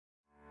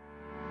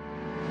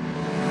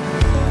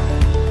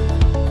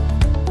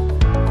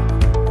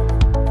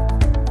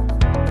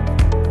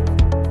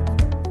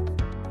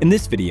In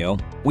this video,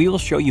 we will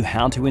show you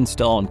how to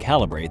install and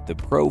calibrate the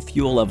Pro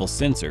Fuel Level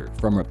Sensor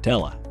from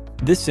Ruptela.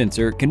 This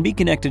sensor can be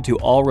connected to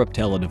all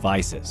Ruptela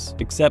devices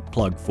except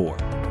plug 4.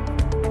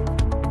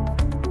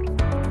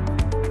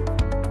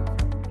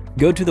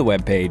 Go to the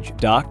webpage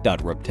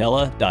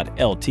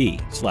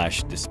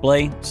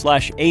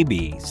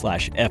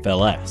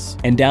doc.ruptela.lt/display/ab/FLS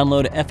and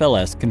download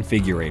Fls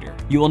Configurator.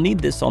 You will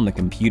need this on the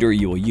computer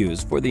you will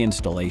use for the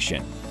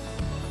installation.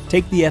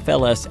 Take the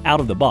FLS out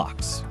of the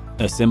box,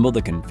 assemble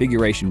the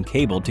configuration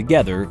cable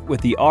together with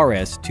the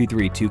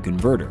RS-232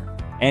 converter,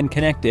 and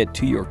connect it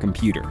to your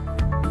computer.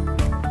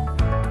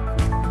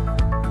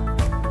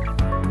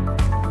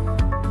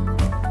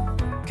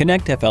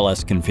 Connect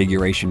FLS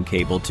configuration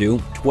cable to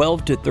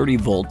 12 to 30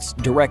 volts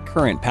direct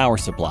current power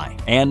supply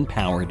and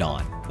power it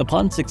on.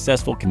 Upon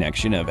successful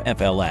connection of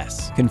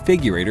FLS,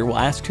 Configurator will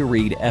ask to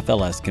read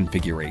FLS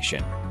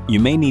configuration. You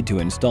may need to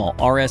install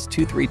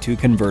RS-232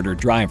 converter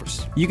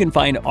drivers. You can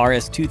find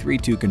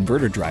RS-232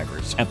 converter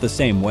drivers at the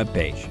same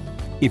webpage.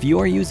 If you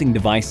are using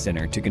Device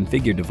Center to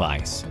configure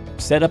device,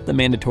 set up the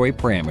mandatory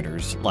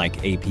parameters like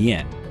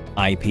APN,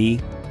 IP,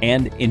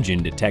 and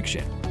engine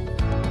detection.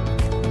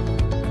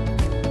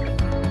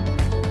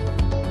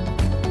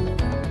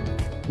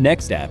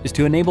 Next step is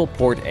to enable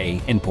Port A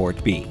and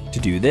Port B.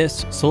 To do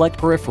this, select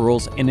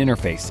Peripherals and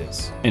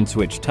Interfaces and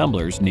switch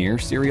tumblers near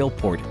serial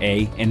port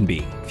A and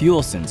B.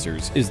 Fuel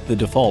sensors is the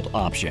default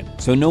option,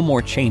 so no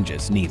more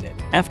changes needed.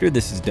 After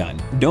this is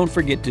done, don't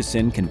forget to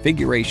send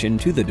configuration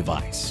to the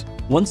device.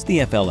 Once the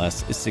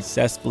FLS is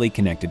successfully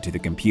connected to the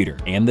computer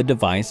and the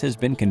device has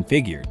been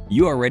configured,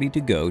 you are ready to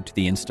go to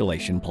the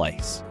installation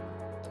place.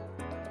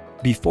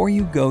 Before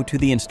you go to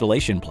the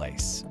installation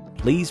place,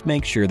 please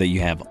make sure that you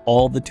have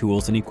all the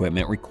tools and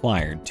equipment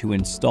required to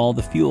install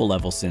the fuel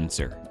level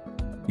sensor.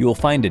 You will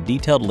find a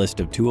detailed list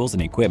of tools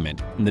and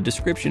equipment in the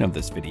description of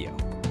this video.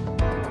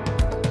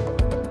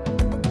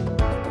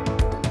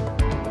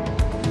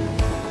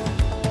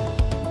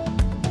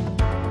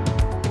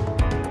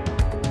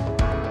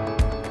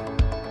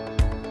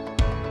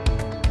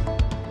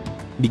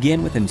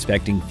 Begin with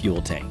inspecting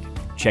fuel tank,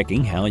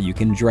 checking how you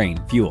can drain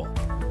fuel.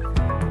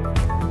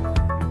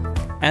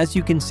 As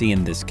you can see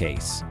in this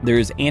case, there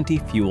is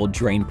anti-fuel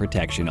drain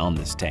protection on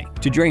this tank.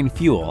 To drain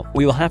fuel,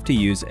 we will have to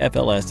use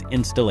FLS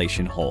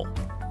installation hole.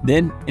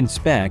 Then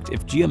inspect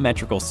if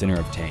geometrical center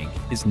of tank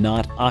is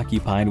not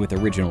occupied with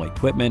original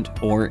equipment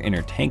or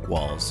inner tank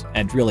walls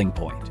at drilling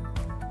point.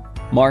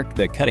 Mark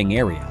the cutting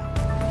area.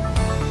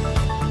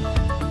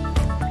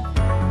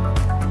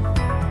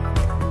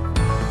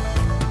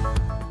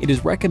 It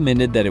is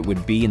recommended that it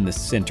would be in the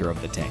center of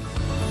the tank.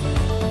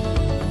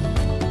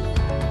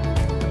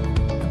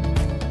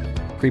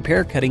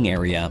 Prepare cutting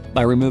area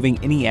by removing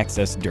any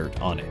excess dirt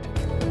on it.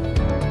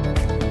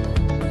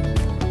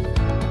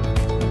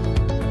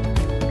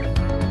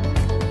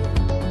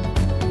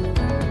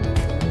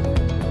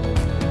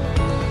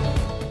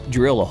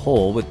 Drill a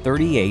hole with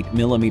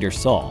 38mm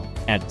saw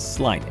at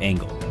slight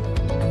angle.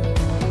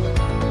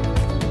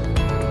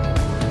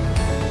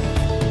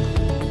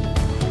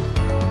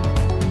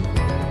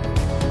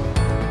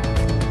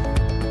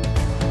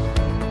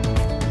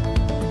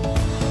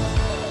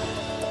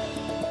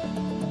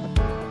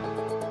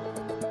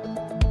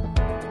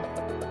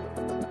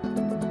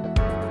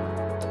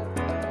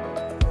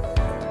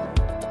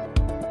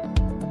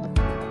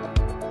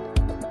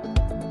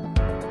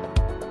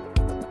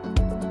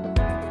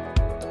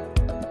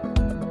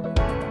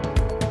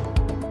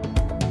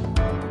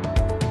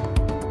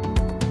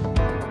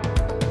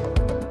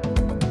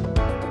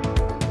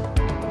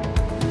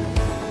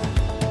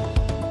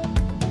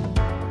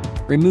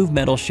 Remove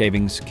metal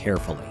shavings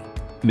carefully,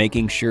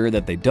 making sure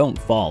that they don't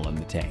fall in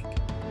the tank.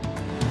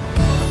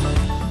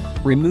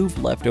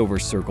 Remove leftover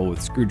circle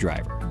with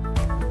screwdriver.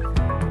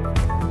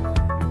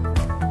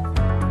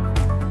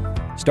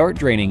 Start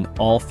draining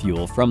all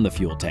fuel from the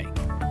fuel tank.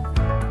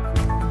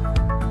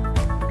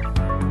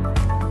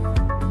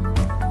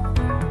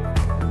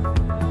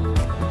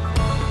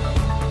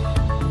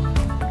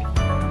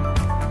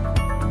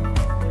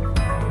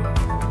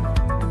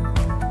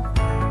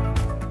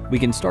 We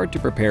can start to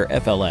prepare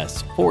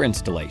FLS for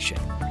installation.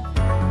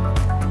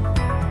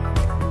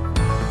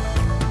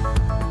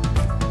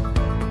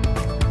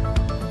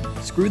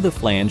 Screw the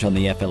flange on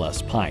the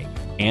FLS pipe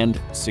and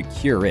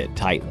secure it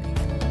tightly.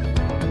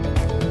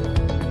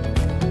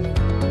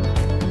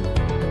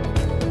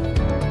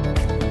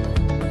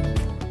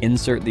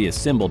 Insert the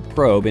assembled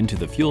probe into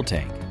the fuel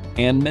tank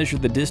and measure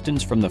the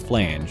distance from the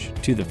flange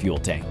to the fuel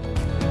tank.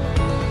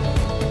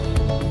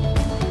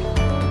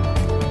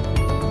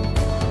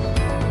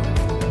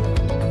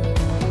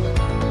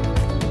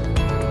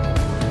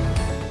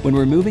 When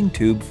removing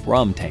tube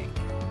from tank,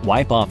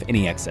 wipe off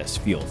any excess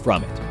fuel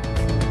from it.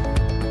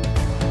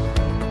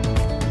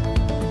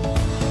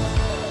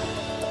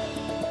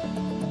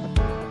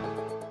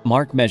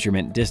 Mark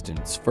measurement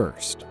distance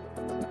first.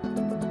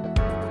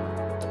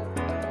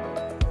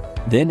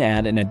 Then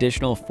add an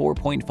additional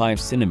 4.5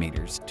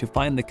 centimeters to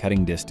find the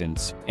cutting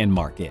distance and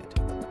mark it.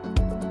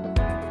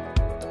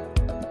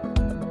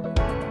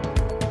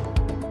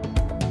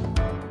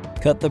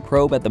 Cut the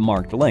probe at the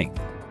marked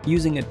length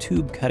using a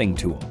tube cutting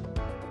tool.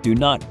 Do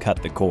not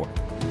cut the cord.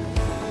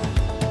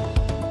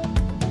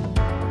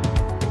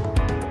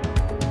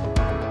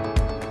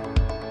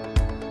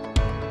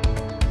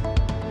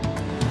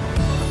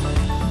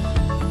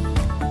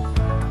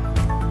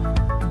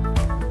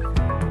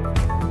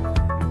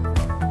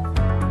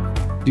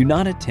 Do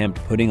not attempt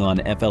putting on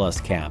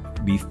FLS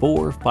cap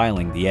before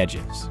filing the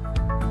edges.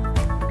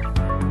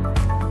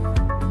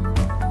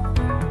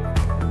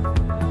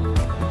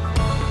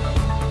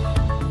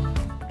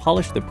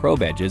 Polish the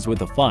probe edges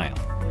with a file.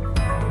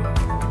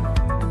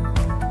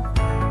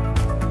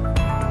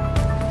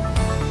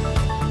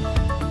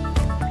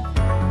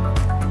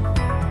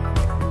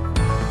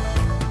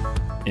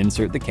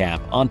 Insert the cap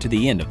onto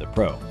the end of the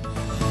probe.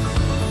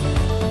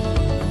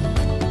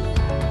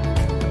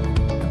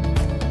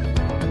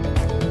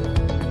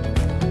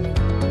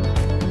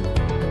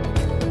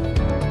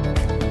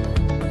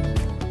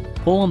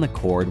 Pull on the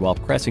cord while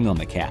pressing on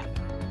the cap.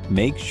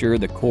 Make sure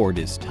the cord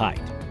is tight.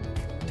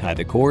 Tie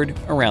the cord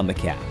around the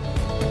cap.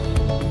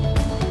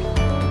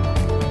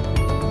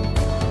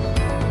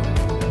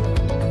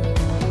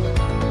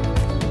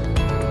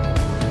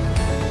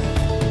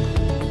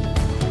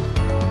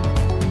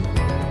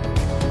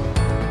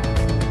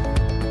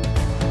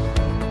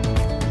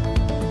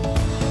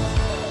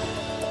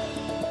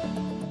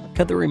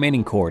 Cut the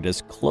remaining cord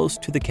as close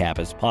to the cap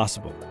as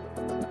possible.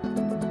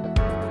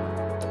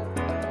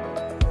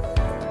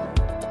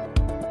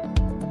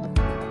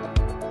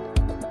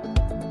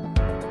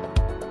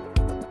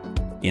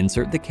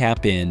 Insert the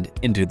cap end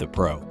into the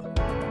probe.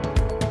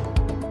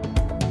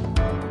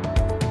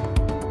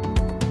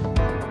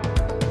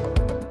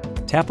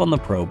 Tap on the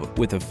probe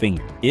with a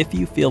finger. If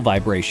you feel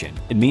vibration,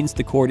 it means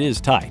the cord is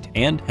tight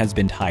and has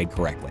been tied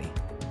correctly.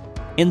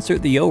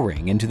 Insert the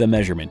O-ring into the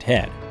measurement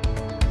head.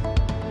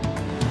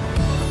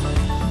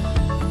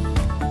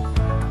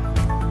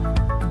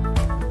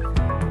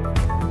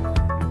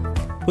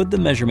 Put the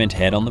measurement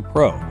head on the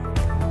probe.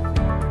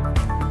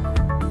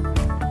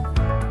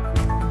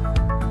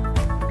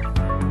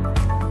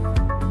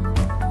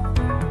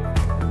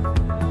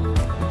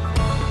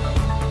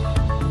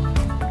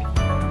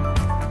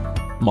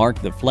 Mark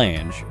the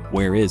flange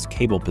where is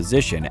cable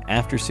position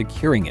after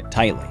securing it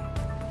tightly.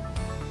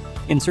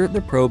 Insert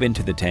the probe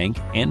into the tank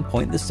and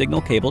point the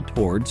signal cable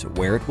towards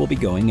where it will be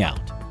going out.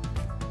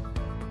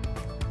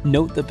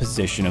 Note the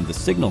position of the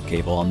signal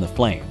cable on the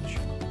flange.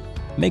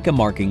 Make a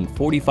marking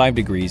 45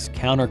 degrees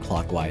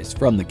counterclockwise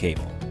from the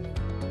cable.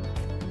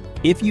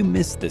 If you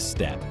miss this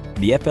step,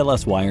 the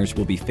FLS wires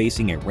will be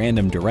facing a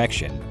random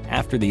direction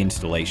after the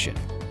installation.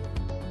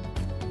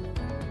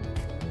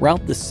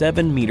 Route the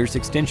 7 meters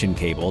extension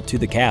cable to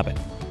the cabin.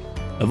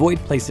 Avoid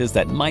places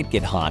that might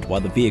get hot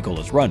while the vehicle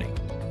is running,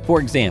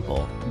 for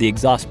example, the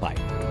exhaust pipe.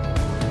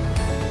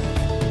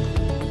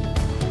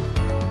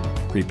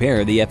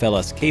 Prepare the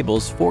FLS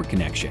cables for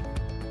connection.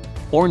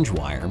 Orange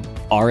wire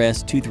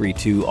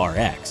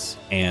RS232RX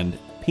and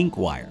pink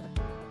wire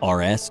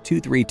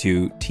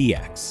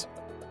RS232TX.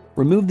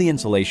 Remove the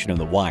insulation of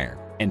the wire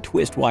and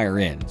twist wire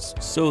ends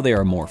so they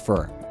are more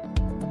firm.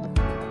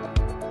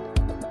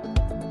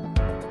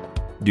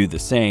 Do the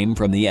same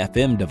from the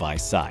FM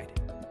device side.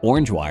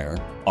 Orange wire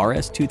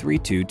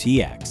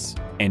RS232TX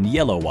and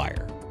yellow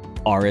wire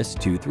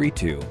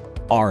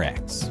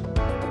RS232RX.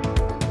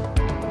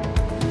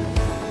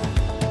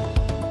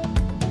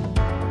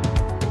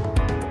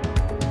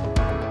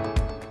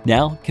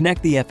 Now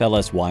connect the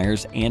FLS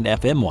wires and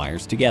FM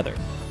wires together.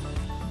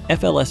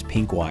 FLS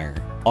pink wire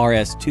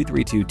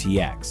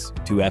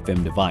RS232TX to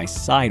FM device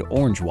side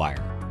orange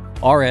wire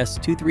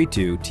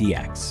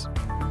RS232TX.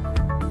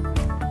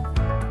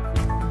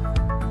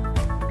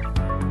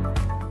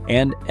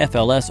 And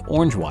FLS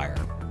orange wire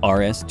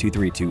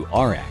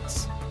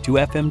RS232RX to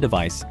FM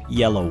device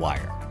yellow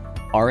wire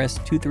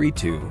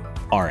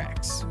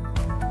RS232RX.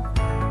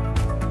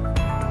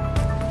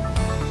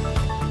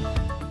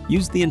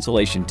 Use the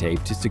insulation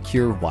tape to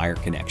secure wire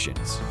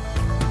connections.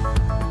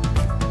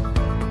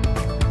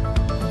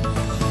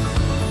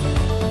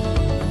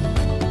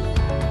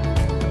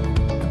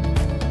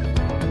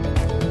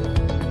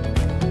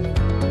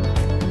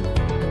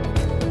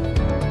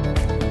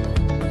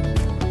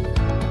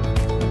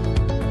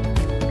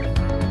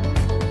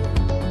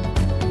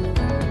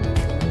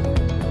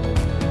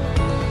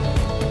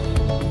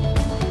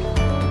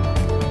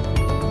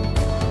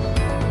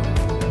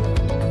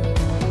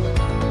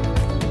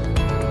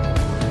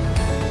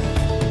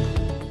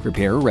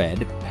 Prepare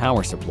red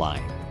power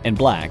supply and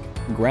black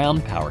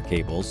ground power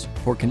cables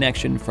for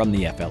connection from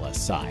the FLS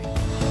side.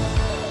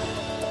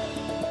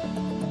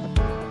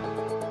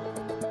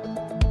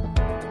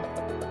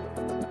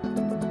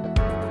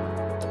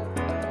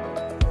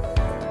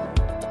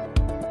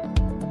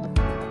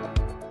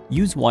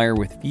 Use wire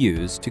with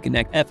fuse to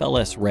connect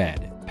FLS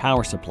red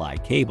power supply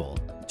cable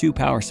to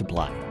power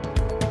supply.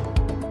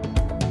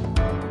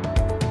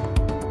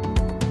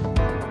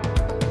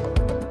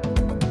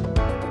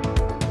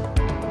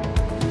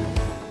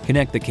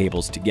 Connect the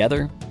cables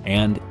together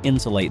and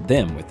insulate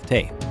them with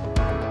tape.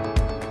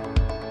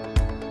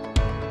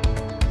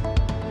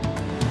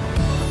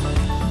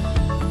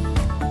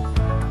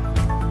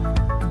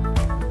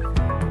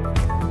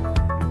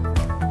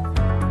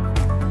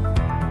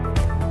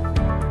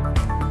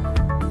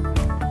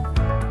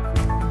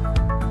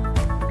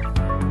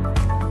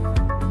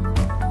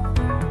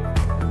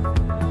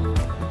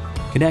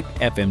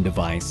 Connect FM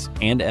device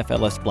and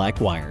FLS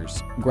black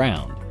wires,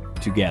 ground,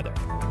 together.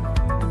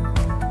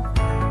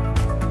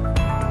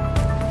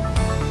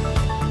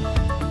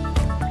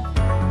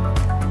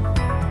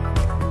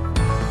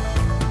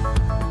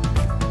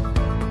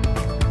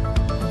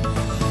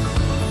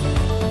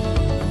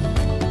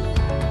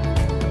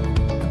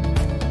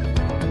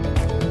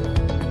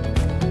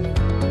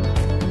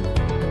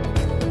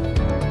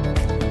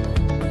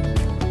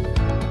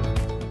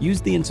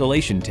 Use the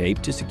insulation tape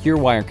to secure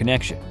wire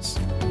connections.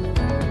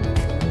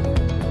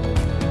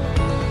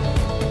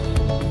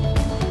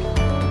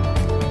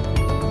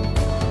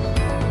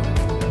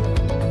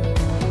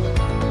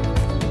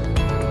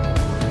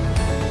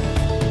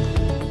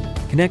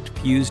 Connect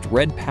fused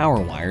red power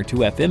wire to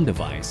FM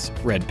device,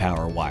 red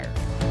power wire.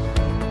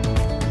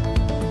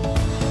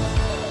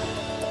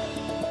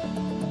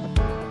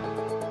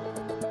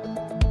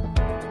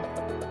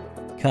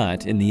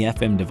 Cut in the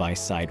FM device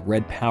side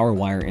red power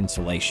wire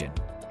insulation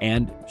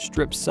and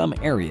strip some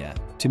area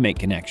to make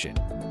connection.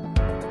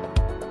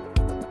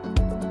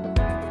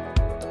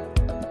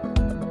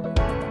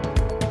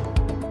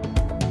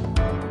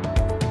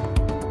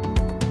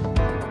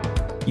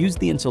 Use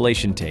the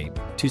insulation tape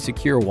to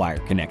secure wire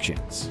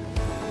connections.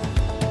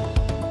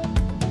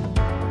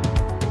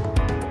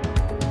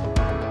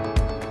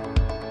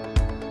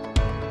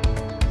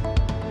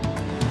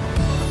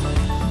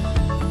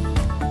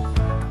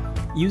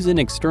 Use an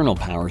external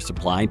power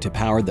supply to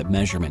power the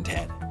measurement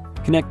head.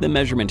 Connect the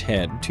measurement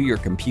head to your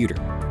computer.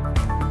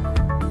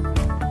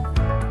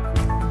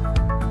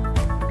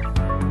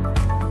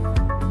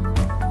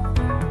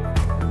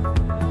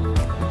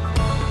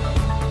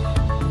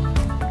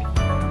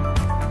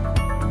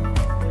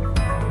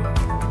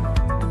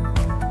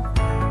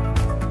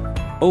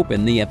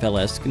 Open the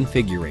Fls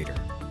Configurator.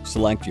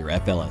 Select your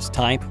FLS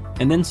type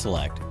and then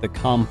select the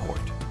COM port.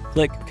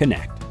 Click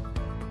Connect.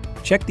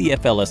 Check the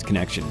FLS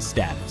connection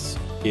status.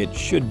 It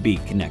should be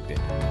connected.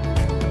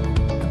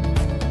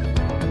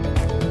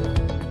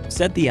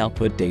 Set the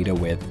output data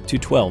width to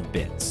 12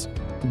 bits.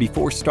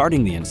 Before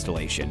starting the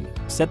installation,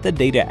 set the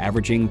data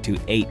averaging to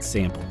 8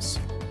 samples.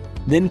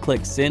 Then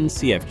click Send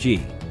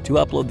CFG to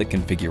upload the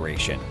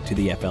configuration to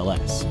the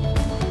FLS.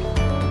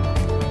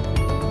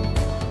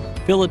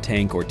 Fill a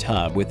tank or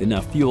tub with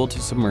enough fuel to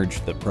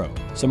submerge the probe.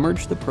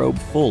 Submerge the probe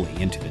fully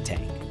into the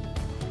tank.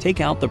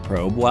 Take out the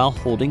probe while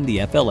holding the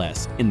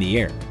FLS in the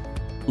air.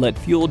 Let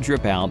fuel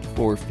drip out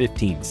for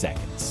 15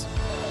 seconds.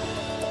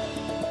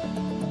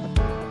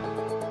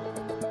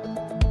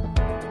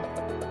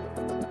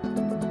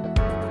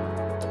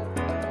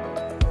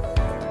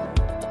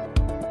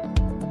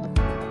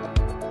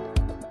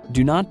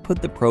 Do not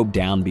put the probe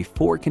down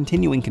before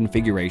continuing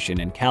configuration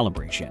and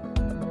calibration.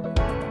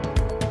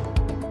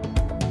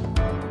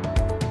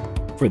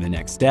 For the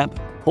next step,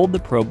 hold the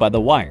probe by the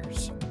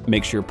wires.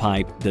 Make sure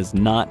pipe does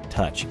not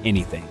touch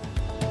anything.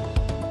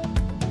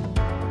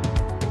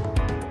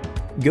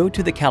 Go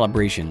to the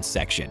calibration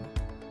section.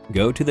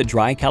 Go to the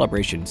dry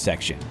calibration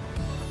section.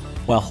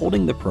 While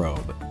holding the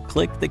probe,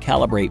 click the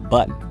calibrate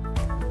button.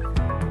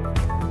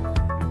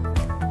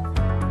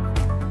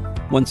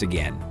 Once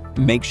again,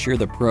 make sure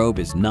the probe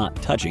is not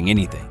touching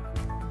anything.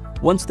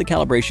 Once the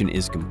calibration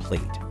is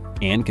complete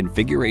and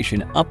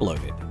configuration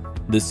uploaded,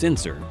 the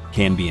sensor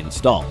can be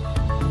installed.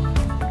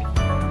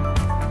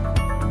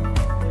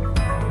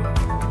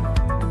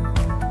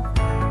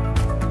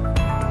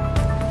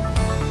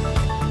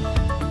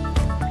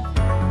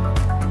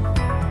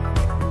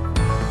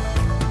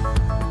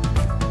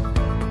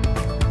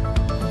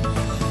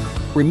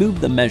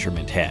 Remove the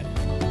measurement head.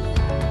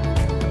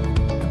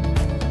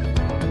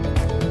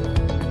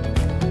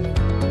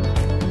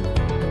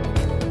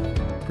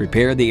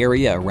 Prepare the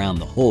area around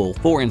the hole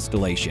for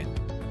installation.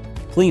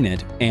 Clean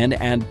it and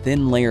add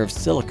thin layer of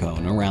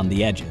silicone around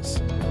the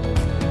edges.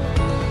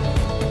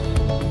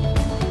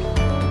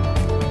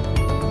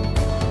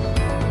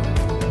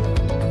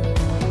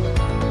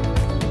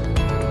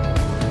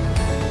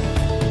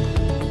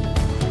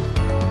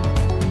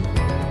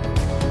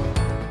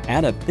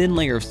 Add a thin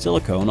layer of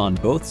silicone on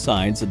both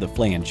sides of the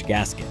flange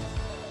gasket.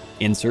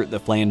 Insert the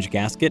flange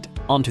gasket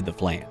onto the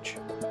flange.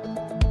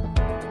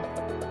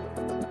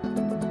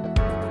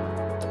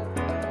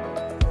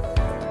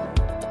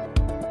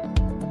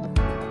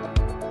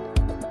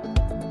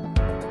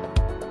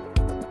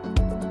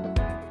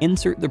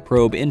 Insert the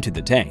probe into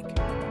the tank.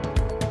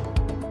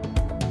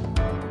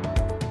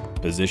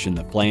 Position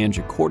the flange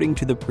according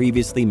to the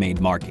previously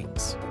made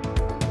markings.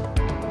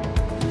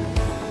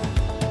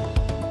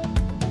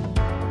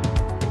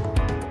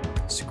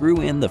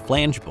 Screw in the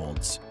flange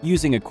bolts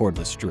using a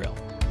cordless drill.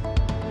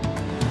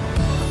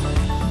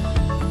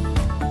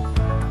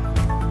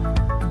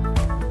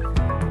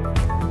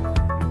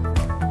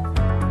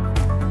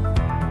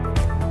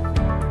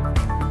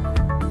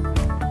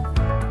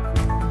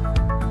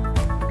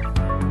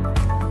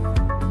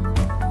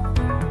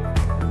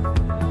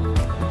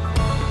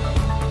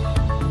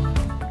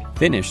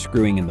 Finish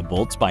screwing in the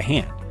bolts by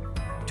hand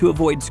to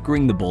avoid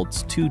screwing the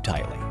bolts too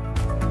tightly.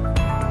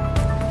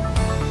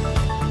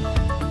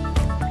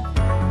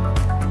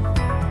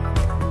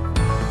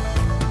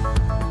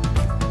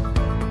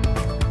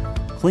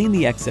 Clean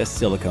the excess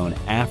silicone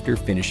after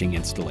finishing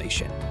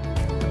installation.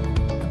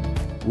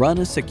 Run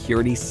a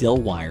security seal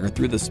wire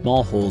through the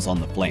small holes on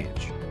the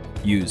flange.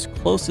 Use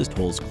closest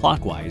holes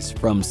clockwise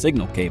from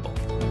signal cable.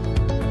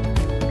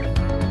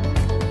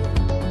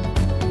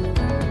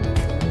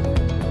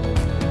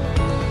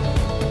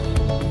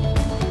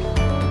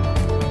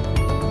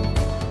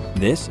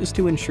 This is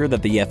to ensure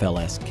that the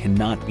FLS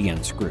cannot be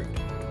unscrewed.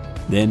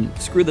 Then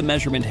screw the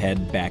measurement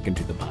head back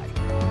into the pipe.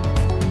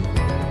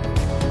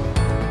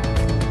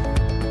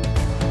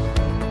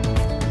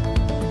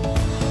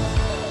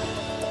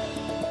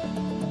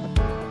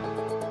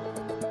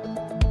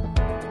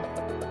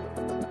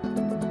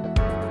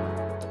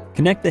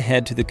 Connect the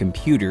head to the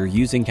computer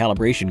using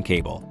calibration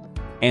cable,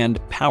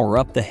 and power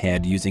up the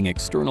head using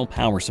external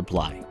power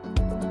supply.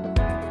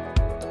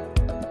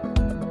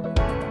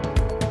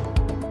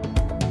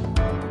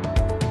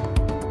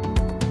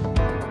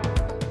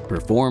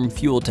 Perform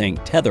fuel tank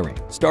tethering,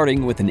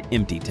 starting with an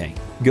empty tank.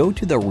 Go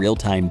to the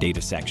real-time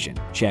data section.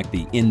 Check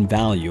the in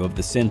value of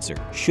the sensor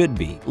should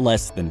be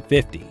less than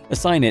 50.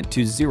 Assign it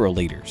to 0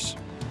 liters.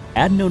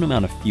 Add known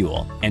amount of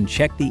fuel and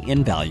check the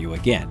in value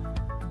again.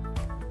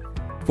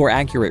 For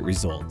accurate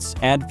results,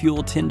 add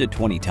fuel 10 to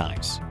 20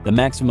 times. The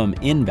maximum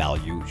in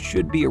value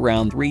should be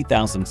around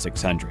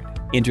 3,600.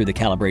 Enter the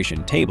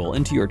calibration table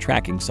into your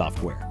tracking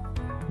software.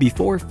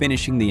 Before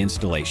finishing the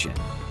installation,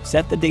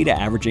 set the data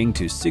averaging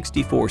to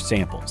 64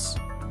 samples.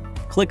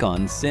 Click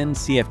on Send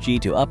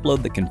CFG to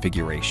upload the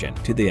configuration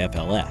to the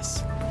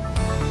FLS.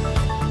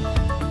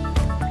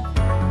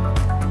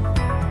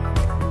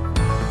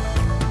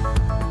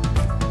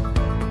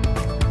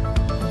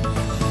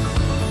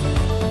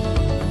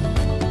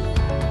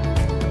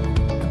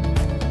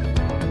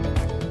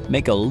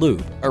 Make a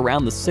loop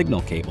around the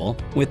signal cable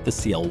with the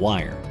seal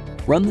wire.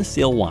 Run the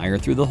seal wire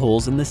through the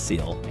holes in the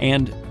seal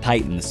and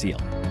tighten the seal.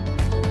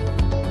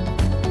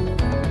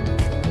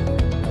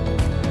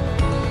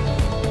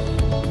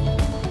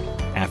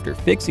 After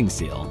fixing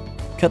seal,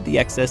 cut the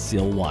excess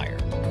seal wire.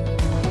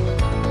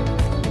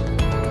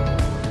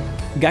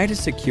 Guide a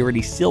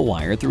security seal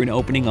wire through an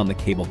opening on the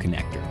cable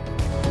connector.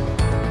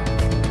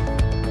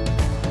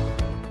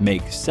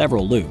 Make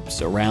several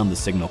loops around the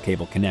signal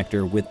cable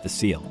connector with the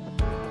seal.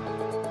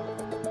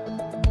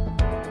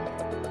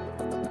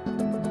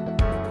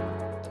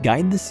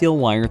 Guide the seal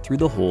wire through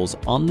the holes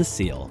on the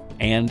seal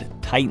and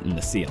tighten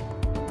the seal.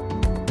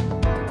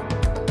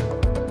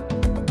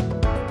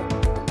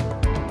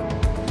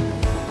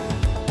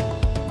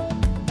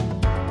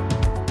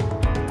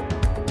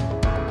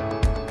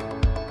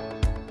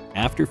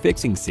 After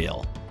fixing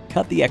seal,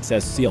 cut the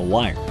excess seal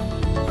wire.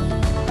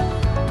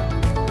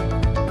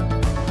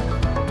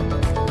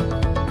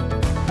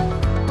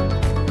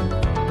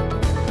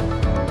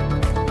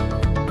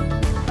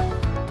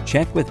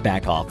 Check with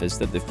back office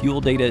that the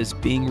fuel data is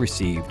being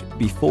received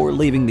before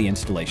leaving the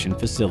installation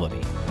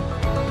facility.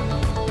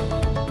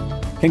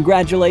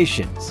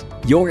 Congratulations!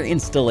 Your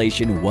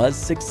installation was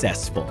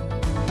successful.